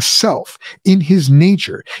God himself, in his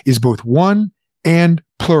nature, is both one and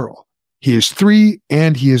plural. He is 3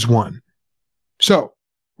 and he is 1. So,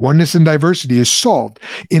 oneness and diversity is solved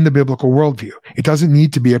in the biblical worldview. It doesn't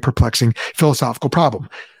need to be a perplexing philosophical problem.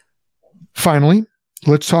 Finally,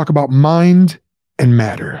 let's talk about mind and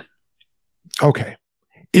matter. Okay.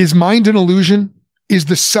 Is mind an illusion? Is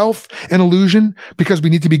the self an illusion because we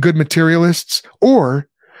need to be good materialists? Or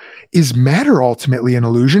is matter ultimately an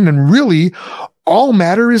illusion and really all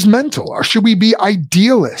matter is mental? Or should we be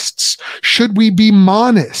idealists? Should we be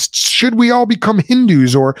monists? Should we all become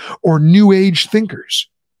Hindus or New Age thinkers?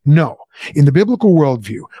 No. In the biblical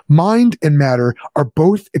worldview, mind and matter are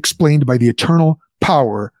both explained by the eternal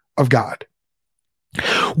power of God.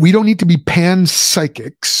 We don't need to be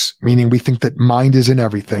panpsychics, meaning we think that mind is in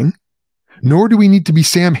everything, nor do we need to be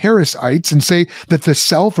Sam Harrisites and say that the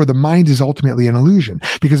self or the mind is ultimately an illusion,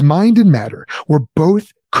 because mind and matter were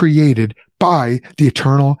both created by the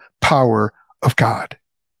eternal power of God.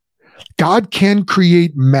 God can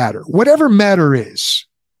create matter, whatever matter is.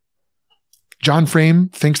 John Frame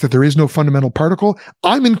thinks that there is no fundamental particle.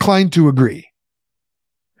 I'm inclined to agree,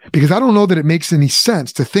 because I don't know that it makes any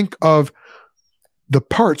sense to think of the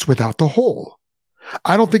parts without the whole.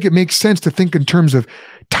 I don't think it makes sense to think in terms of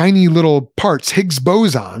tiny little parts, Higgs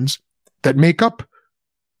bosons, that make up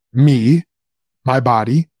me, my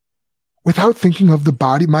body, without thinking of the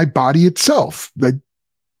body, my body itself,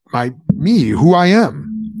 me, who I am.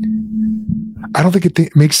 I don't think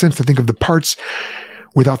it makes sense to think of the parts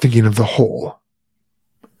without thinking of the whole.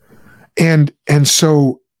 And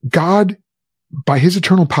so God, by his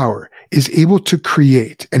eternal power, is able to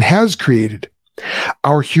create and has created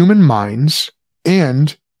our human minds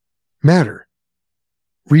and matter,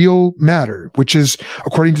 real matter, which is,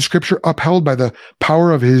 according to Scripture, upheld by the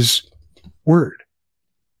power of his word.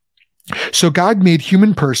 So God made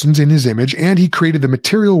human persons in his image, and he created the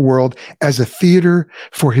material world as a theater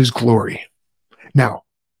for his glory. Now,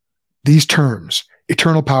 these terms,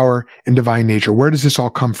 eternal power and divine nature, where does this all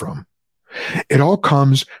come from? It all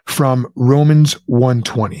comes from Romans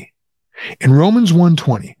 1:20. In Romans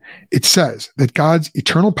 1:20, it says that God's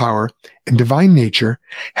eternal power and divine nature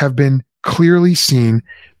have been clearly seen,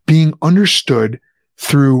 being understood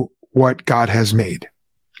through what God has made.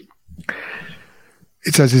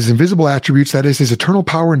 It says his invisible attributes, that is, his eternal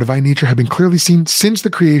power and divine nature, have been clearly seen since the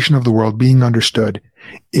creation of the world, being understood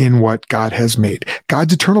in what God has made.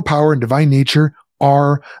 God's eternal power and divine nature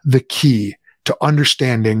are the key to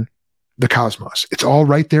understanding the cosmos. It's all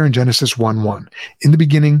right there in Genesis 1:1. In the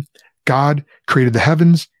beginning, God created the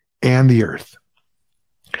heavens and the earth.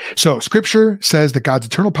 So Scripture says that God's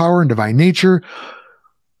eternal power and divine nature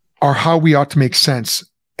are how we ought to make sense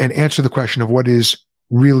and answer the question of what is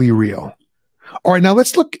really real. All right, now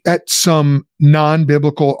let's look at some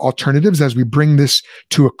non-biblical alternatives as we bring this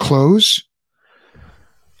to a close.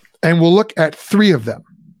 And we'll look at three of them: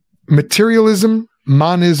 materialism,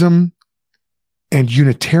 monism, and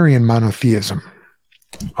Unitarian monotheism.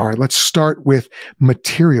 All right, let's start with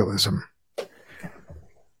materialism.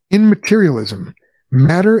 In materialism,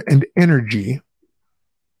 matter and energy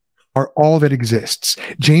are all that exists.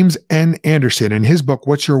 James N. Anderson, in his book,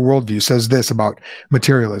 What's Your Worldview, says this about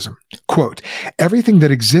materialism. Quote, everything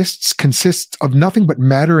that exists consists of nothing but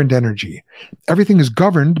matter and energy. Everything is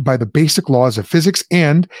governed by the basic laws of physics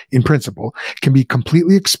and, in principle, can be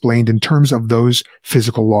completely explained in terms of those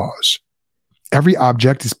physical laws. Every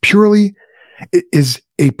object is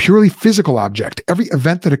a purely physical object. Every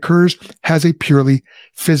event that occurs has a purely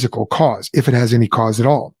physical cause, if it has any cause at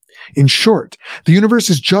all. In short, the universe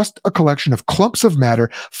is just a collection of clumps of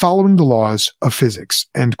matter following the laws of physics,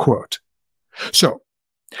 end quote. So,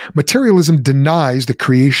 materialism denies the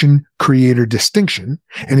creation-creator distinction,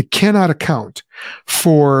 and it cannot account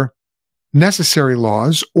for necessary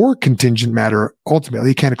laws or contingent matter.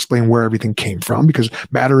 Ultimately, it can't explain where everything came from because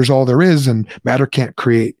matter is all there is, and matter can't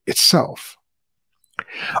create itself.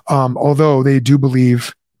 Although they do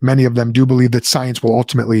believe, many of them do believe that science will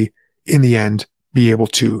ultimately, in the end, be able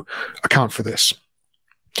to account for this.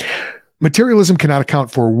 Materialism cannot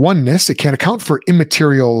account for oneness. It can't account for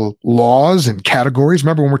immaterial laws and categories.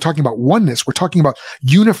 Remember, when we're talking about oneness, we're talking about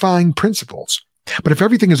unifying principles. But if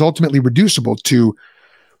everything is ultimately reducible to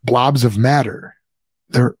blobs of matter,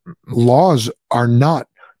 their laws are not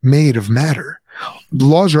made of matter. The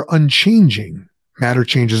laws are unchanging. Matter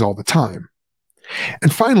changes all the time.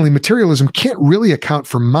 And finally, materialism can't really account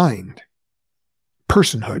for mind,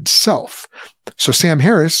 personhood, self. So Sam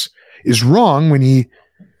Harris is wrong when he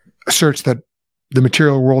asserts that the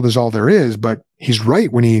material world is all there is, but he's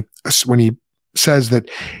right when he says that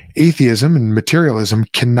atheism and materialism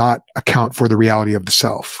cannot account for the reality of the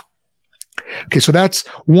self. Okay, so that's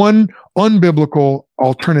one unbiblical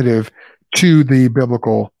alternative to the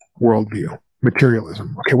biblical worldview,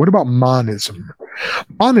 materialism. Okay, what about monism?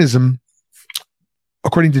 Monism,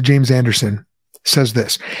 according to James Anderson, says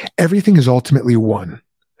this: everything is ultimately one.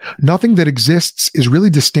 Nothing that exists is really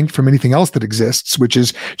distinct from anything else that exists, which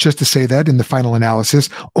is just to say that in the final analysis,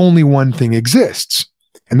 only one thing exists.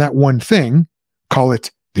 And that one thing, call it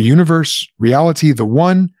the universe, reality, the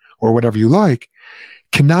one, or whatever you like,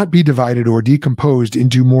 cannot be divided or decomposed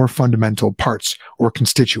into more fundamental parts or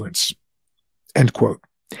constituents. End quote.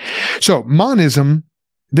 So monism,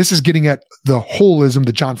 this is getting at the holism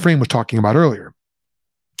that John Frame was talking about earlier.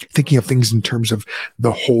 Thinking of things in terms of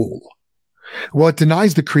the whole. Well, it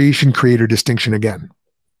denies the creation-creator distinction again,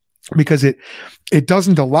 because it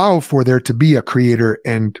doesn't allow for there to be a creator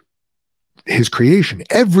and his creation.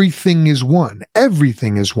 Everything is one.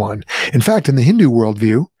 Everything is one. In fact, in the Hindu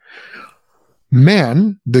worldview,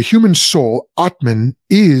 man, the human soul, Atman,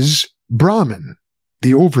 is Brahman,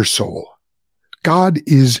 the oversoul. God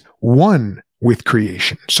is one with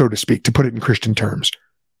creation, so to speak, to put it in Christian terms.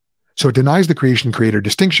 So it denies the creation-creator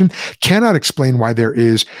distinction, cannot explain why there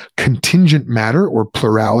is contingent matter or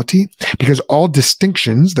plurality, because all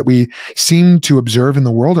distinctions that we seem to observe in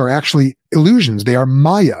the world are actually illusions. They are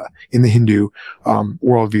Maya in the Hindu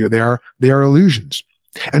worldview. They are illusions.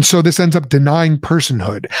 And so this ends up denying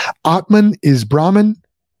personhood. Atman is Brahman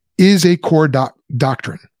is a core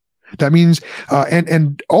doctrine. That means,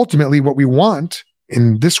 and ultimately what we want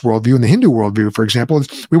in this worldview, in the Hindu worldview, for example,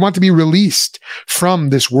 is we want to be released from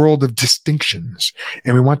this world of distinctions,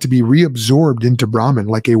 and we want to be reabsorbed into Brahman,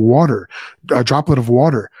 like a droplet of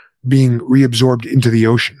water being reabsorbed into the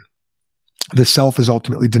ocean. The self is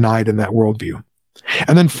ultimately denied in that worldview.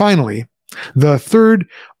 And then finally, the third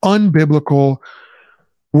unbiblical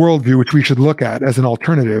worldview, which we should look at as an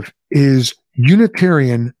alternative, is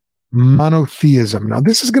Unitarian monotheism. Now,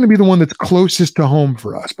 this is going to be the one that's closest to home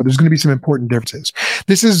for us, but there's going to be some important differences.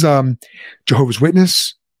 This is Jehovah's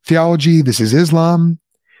Witness theology. This is Islam.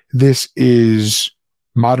 This is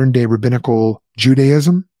modern day rabbinical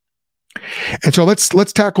Judaism. And so let's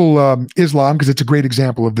tackle Islam, because it's a great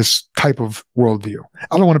example of this type of worldview.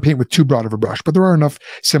 I don't want to paint with too broad of a brush, but there are enough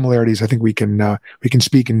similarities. I think we can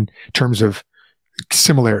speak in terms of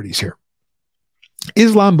similarities here.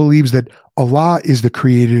 Islam believes that Allah is the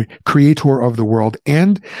creator of the world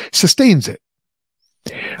and sustains it.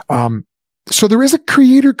 So there is a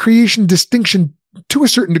creator-creation distinction to a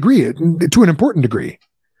certain degree, to an important degree.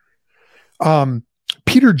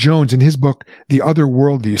 Peter Jones, in his book, The Other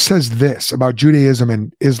Worldview, says this about Judaism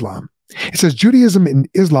and Islam. It says, Judaism and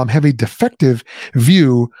Islam have a defective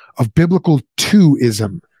view of biblical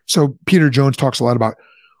two-ism. So Peter Jones talks a lot about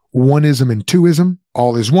oneism and twoism.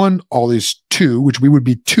 All is one, all is two, which we would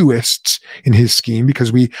be twoists in his scheme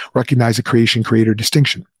because we recognize a creation-creator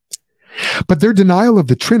distinction. But their denial of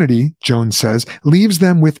the Trinity, Jones says, leaves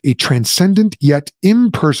them with a transcendent yet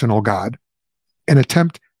impersonal God, an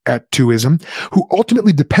attempt at twoism, who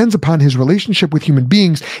ultimately depends upon his relationship with human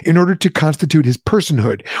beings in order to constitute his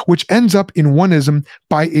personhood, which ends up in oneism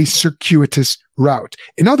by a circuitous route.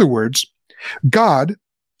 In other words, God,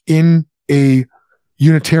 in a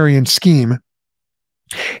Unitarian scheme,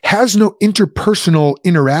 has no interpersonal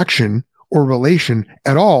interaction or relation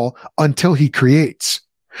at all until he creates.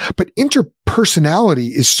 But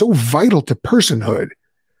interpersonality is so vital to personhood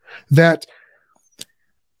that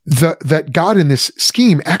that God in this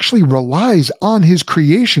scheme actually relies on his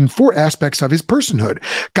creation for aspects of his personhood.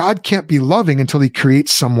 God can't be loving until he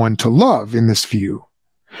creates someone to love in this view.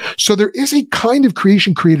 So there is a kind of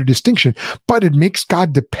creation-creator distinction, but it makes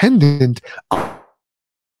God dependent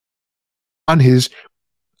on his,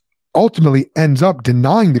 ultimately ends up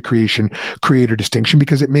denying the creation-creator distinction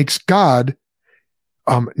because it makes God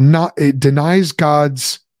it denies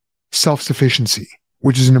God's self-sufficiency,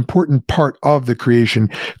 which is an important part of the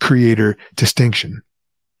creation-creator distinction.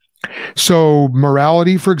 So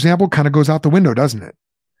morality, for example, kind of goes out the window, doesn't it?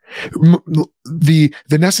 The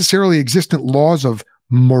necessarily existent laws of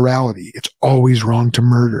morality. It's always wrong to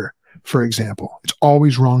murder, for example. It's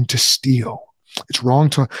always wrong to steal. It's wrong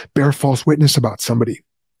to bear false witness about somebody.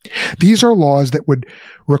 These are laws that would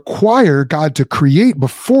require God to create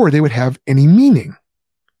before they would have any meaning.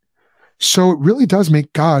 So it really does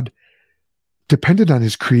make God dependent on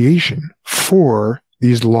his creation for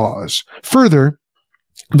these laws. Further,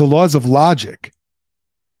 the laws of logic,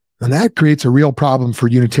 and that creates a real problem for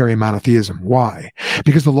Unitarian monotheism. Why?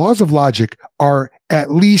 Because the laws of logic are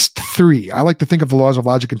at least three. I like to think of the laws of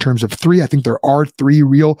logic in terms of three. I think there are three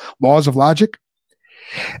real laws of logic.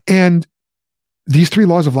 And these three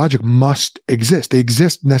laws of logic must exist. They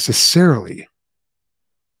exist necessarily.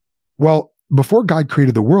 Well, before God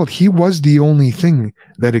created the world, he was the only thing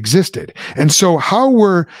that existed. And so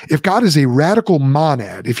if God is a radical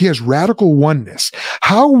monad, if he has radical oneness,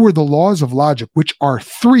 how were the laws of logic, which are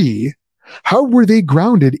three, how were they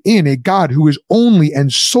grounded in a God who is only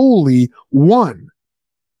and solely one?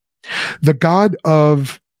 The God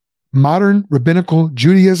of modern rabbinical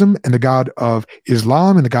Judaism and the God of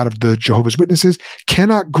Islam and the God of the Jehovah's Witnesses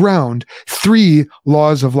cannot ground three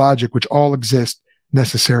laws of logic, which all exist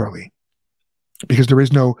necessarily, because there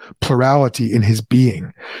is no plurality in his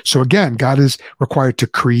being. So again, God is required to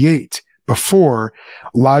create before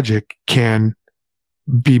logic can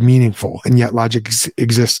be meaningful, and yet logic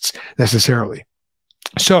exists necessarily.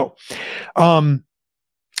 So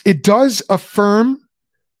it does affirm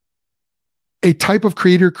a type of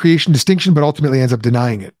creator-creation distinction, but ultimately ends up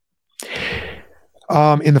denying it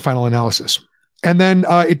in the final analysis. And then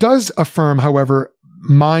it does affirm, however,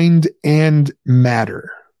 mind and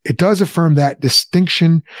matter. It does affirm that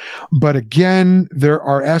distinction, but again, there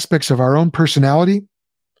are aspects of our own personality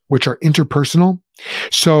which are interpersonal.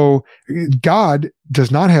 So God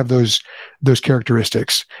does not have those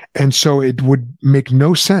characteristics, and so it would make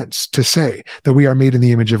no sense to say that we are made in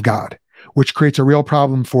the image of God, which creates a real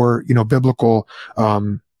problem for biblical,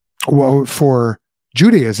 for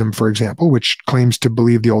Judaism, for example, which claims to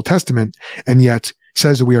believe the Old Testament and yet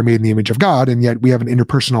says that we are made in the image of God, and yet we have an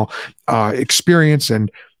interpersonal experience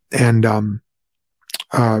and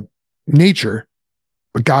nature,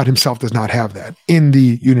 but God himself does not have that in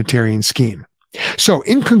the Unitarian scheme. So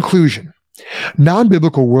in conclusion,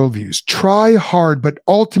 non-biblical worldviews try hard but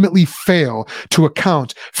ultimately fail to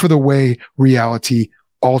account for the way reality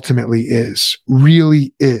ultimately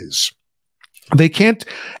really is. They can't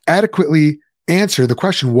adequately answer the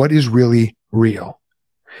question, what is really real?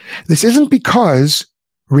 This isn't because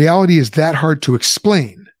reality is that hard to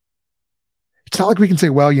explain. It's not like we can say,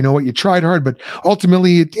 well, you know what, you tried hard, but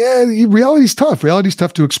ultimately, reality's tough. Reality's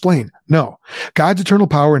tough to explain. No, God's eternal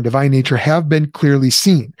power and divine nature have been clearly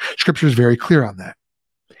seen. Scripture is very clear on that.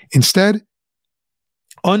 Instead,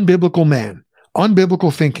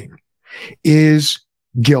 unbiblical thinking is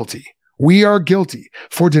guilty. We are guilty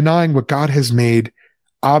for denying what God has made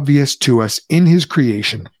obvious to us in his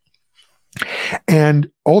creation. And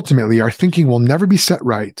ultimately, our thinking will never be set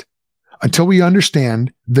right until we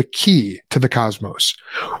understand the key to the cosmos,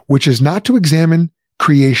 which is not to examine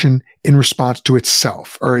creation in response to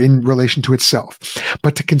itself or in relation to itself,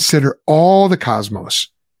 but to consider all the cosmos,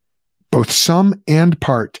 both sum and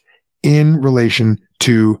part, in relation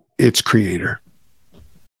to its creator.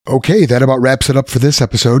 Okay, that about wraps it up for this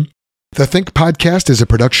episode. The Think Podcast is a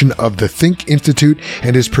production of the Think Institute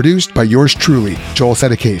and is produced by yours truly, Joel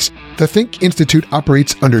Settecase. The Think Institute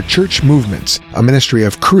operates under Church Movements, a ministry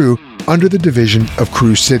of Cru under the division of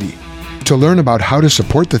Cru City. To learn about how to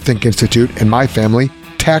support the Think Institute and my family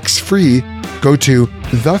tax-free, go to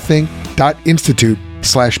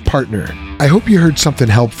thethink.institute/partner. I hope you heard something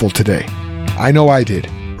helpful today. I know I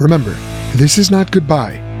did. Remember, this is not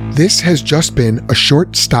goodbye. This has just been a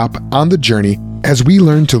short stop on the journey as we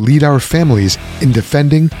learn to lead our families in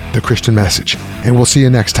defending the Christian message. And we'll see you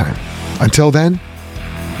next time. Until then,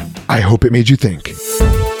 I hope it made you think.